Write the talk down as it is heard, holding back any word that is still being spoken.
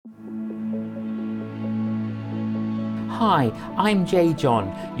Hi, I'm J.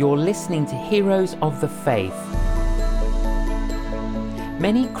 John. You're listening to Heroes of the Faith.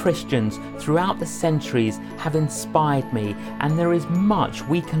 Many Christians throughout the centuries have inspired me, and there is much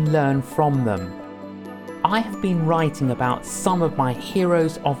we can learn from them. I have been writing about some of my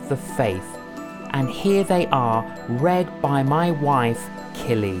heroes of the faith, and here they are, read by my wife,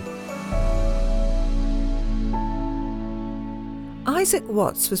 Killy. Isaac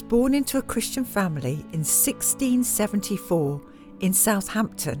Watts was born into a Christian family in 1674 in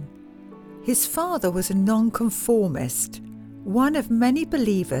Southampton. His father was a nonconformist, one of many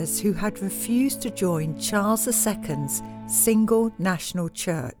believers who had refused to join Charles II's single national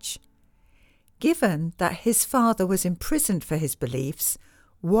church. Given that his father was imprisoned for his beliefs,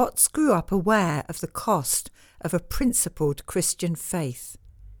 Watts grew up aware of the cost of a principled Christian faith.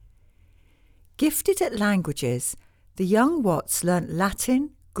 Gifted at languages, the young Watts learnt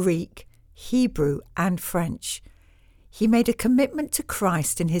Latin, Greek, Hebrew and French. He made a commitment to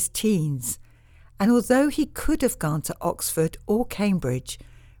Christ in his teens, and although he could have gone to Oxford or Cambridge,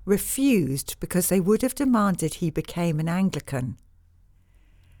 refused because they would have demanded he became an Anglican.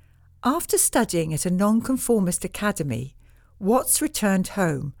 After studying at a nonconformist academy, Watts returned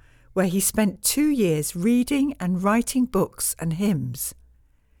home, where he spent 2 years reading and writing books and hymns.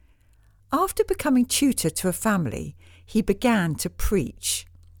 After becoming tutor to a family, he began to preach.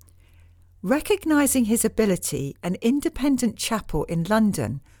 Recognising his ability, an independent chapel in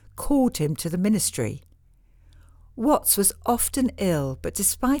London called him to the ministry. Watts was often ill, but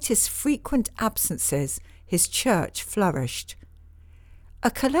despite his frequent absences, his church flourished.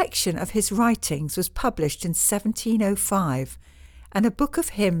 A collection of his writings was published in 1705, and a book of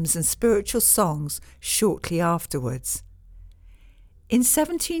hymns and spiritual songs shortly afterwards. In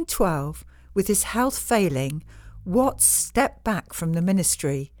 1712, with his health failing, Watts stepped back from the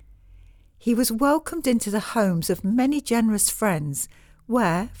ministry. He was welcomed into the homes of many generous friends,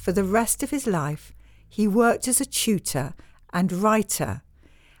 where, for the rest of his life, he worked as a tutor and writer,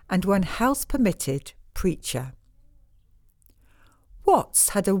 and when health permitted, preacher. Watts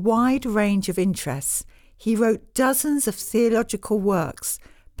had a wide range of interests. He wrote dozens of theological works,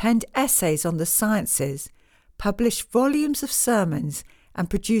 penned essays on the sciences, published volumes of sermons, and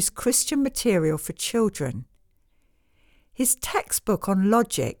produced Christian material for children. His textbook on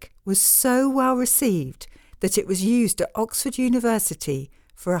logic was so well received that it was used at Oxford University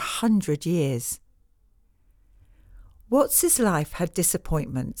for 100 years. Watts's life had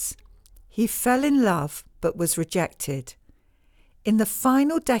disappointments. He fell in love but was rejected. In the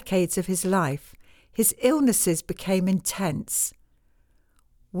final decades of his life, his illnesses became intense.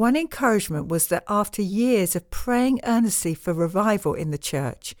 One encouragement was that after years of praying earnestly for revival in the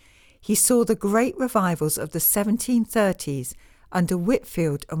church, he saw the great revivals of the 1730s under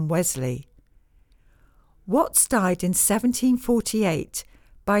Whitefield and Wesley. Watts died in 1748,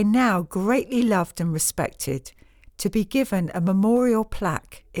 by now greatly loved and respected, to be given a memorial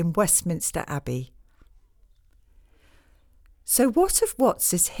plaque in Westminster Abbey. So what of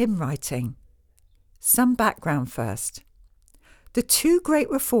Watts's hymn writing? Some background first. The two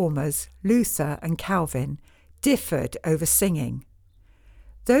great reformers, Luther and Calvin, differed over singing.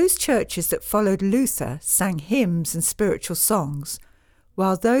 Those churches that followed Luther sang hymns and spiritual songs,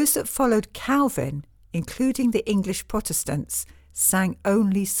 while those that followed Calvin, including the English Protestants, sang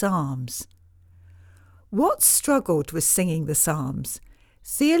only psalms. Watts struggled with singing the psalms.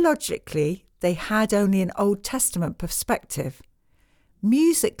 Theologically, they had only an Old Testament perspective.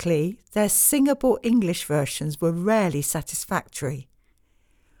 Musically, their singable English versions were rarely satisfactory.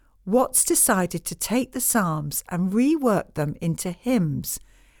 Watts decided to take the Psalms and rework them into hymns,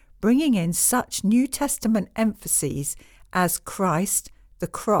 bringing in such New Testament emphases as Christ, the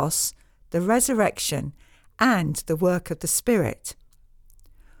cross, the resurrection, and the work of the Spirit.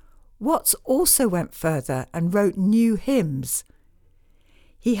 Watts also went further and wrote new hymns.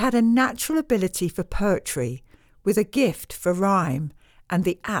 He had a natural ability for poetry, with a gift for rhyme and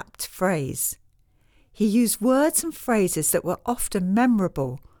the apt phrase. He used words and phrases that were often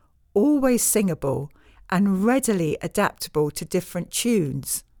memorable, always singable, and readily adaptable to different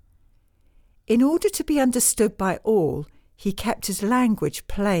tunes. In order to be understood by all, he kept his language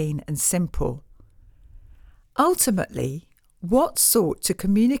plain and simple. Ultimately, Watts sought to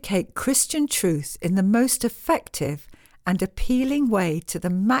communicate Christian truth in the most effective and appealing way to the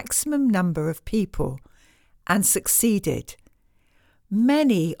maximum number of people, and succeeded.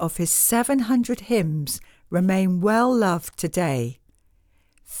 Many of his 700 hymns remain well loved today.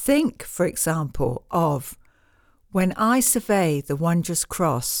 Think, for example, of When I Survey the Wondrous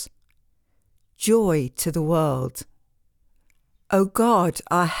Cross, Joy to the World, O God,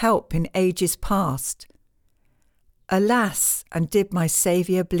 our help in ages past, Alas, and did my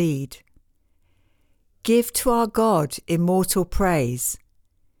Saviour bleed. Give to our God immortal praise.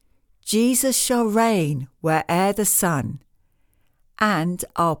 Jesus shall reign where'er the sun, and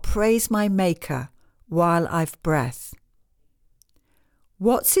I'll praise my Maker while I've breath.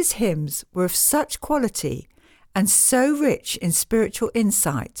 Watts's hymns were of such quality and so rich in spiritual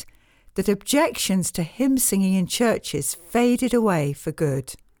insight that objections to hymn singing in churches faded away for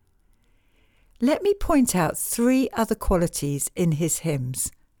good. Let me point out 3 other qualities in his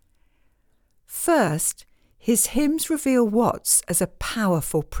hymns. First, his hymns reveal Watts as a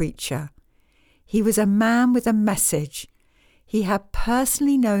powerful preacher. He was a man with a message. He had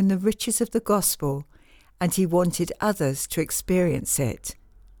personally known the riches of the gospel, and he wanted others to experience it.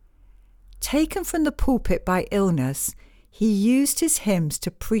 Taken from the pulpit by illness, he used his hymns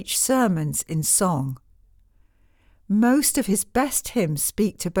to preach sermons in song. Most of his best hymns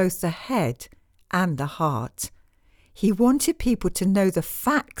speak to both the head and the heart. He wanted people to know the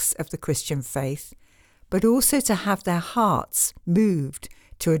facts of the Christian faith, but also to have their hearts moved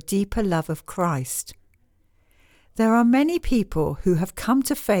to a deeper love of Christ. There are many people who have come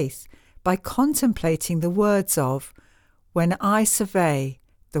to faith by contemplating the words of "When I survey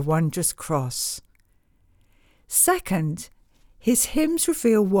the wondrous cross." Second, his hymns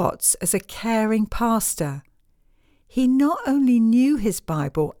reveal Watts as a caring pastor. He not only knew his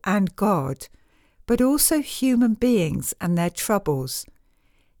Bible and God, but also human beings and their troubles.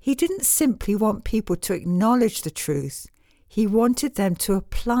 He didn't simply want people to acknowledge the truth, he wanted them to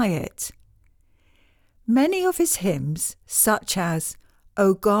apply it. Many of his hymns, such as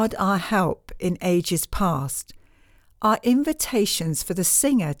 "O God, our help in ages past," are invitations for the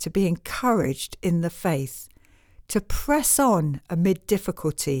singer to be encouraged in the faith, to press on amid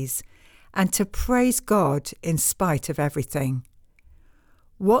difficulties, and to praise God in spite of everything.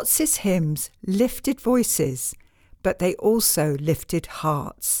 Watts's hymns lifted voices, but they also lifted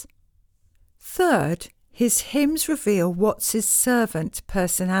hearts. Third, his hymns reveal Watts's servant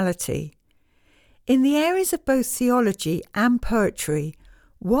personality. In the areas of both theology and poetry,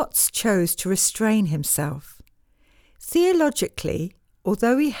 Watts chose to restrain himself. Theologically,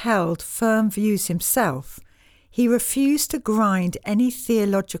 although he held firm views himself, he refused to grind any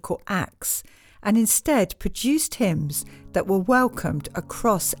theological axe and instead produced hymns that were welcomed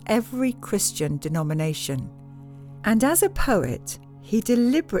across every Christian denomination. And as a poet, he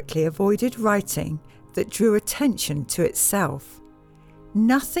deliberately avoided writing that drew attention to itself.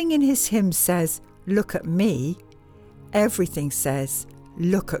 Nothing in his hymns says, "Look at me." Everything says,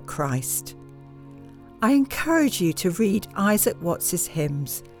 "Look at Christ." I encourage you to read Isaac Watts's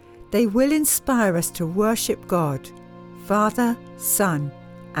hymns. They will inspire us to worship God, Father, Son,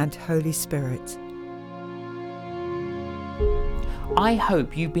 and Holy Spirit. I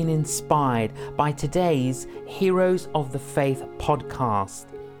hope you've been inspired by today's Heroes of the Faith podcast.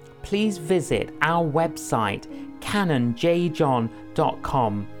 Please visit our website,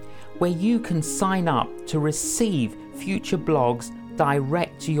 canonjjohn.com, where you can sign up to receive future blogs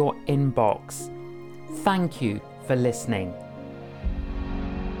direct to your inbox. Thank you for listening.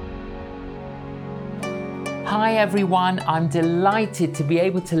 Hi everyone, I'm delighted to be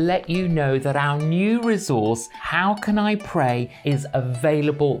able to let you know that our new resource, How Can I Pray, is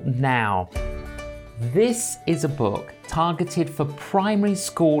available now. This is a book targeted for primary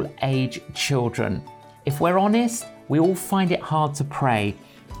school age children. If we're honest, we all find it hard to pray,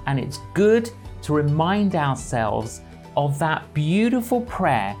 and it's good to remind ourselves of that beautiful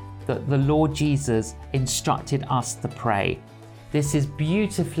prayer that the Lord Jesus instructed us to pray. This is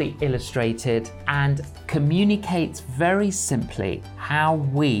beautifully illustrated and communicates very simply how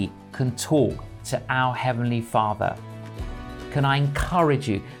we can talk to our Heavenly Father. Can I encourage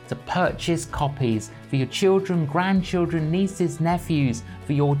you to purchase copies for your children, grandchildren, nieces, nephews,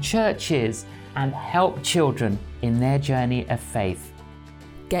 for your churches, and help children in their journey of faith?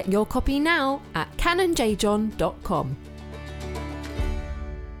 Get your copy now at canonjjohn.com.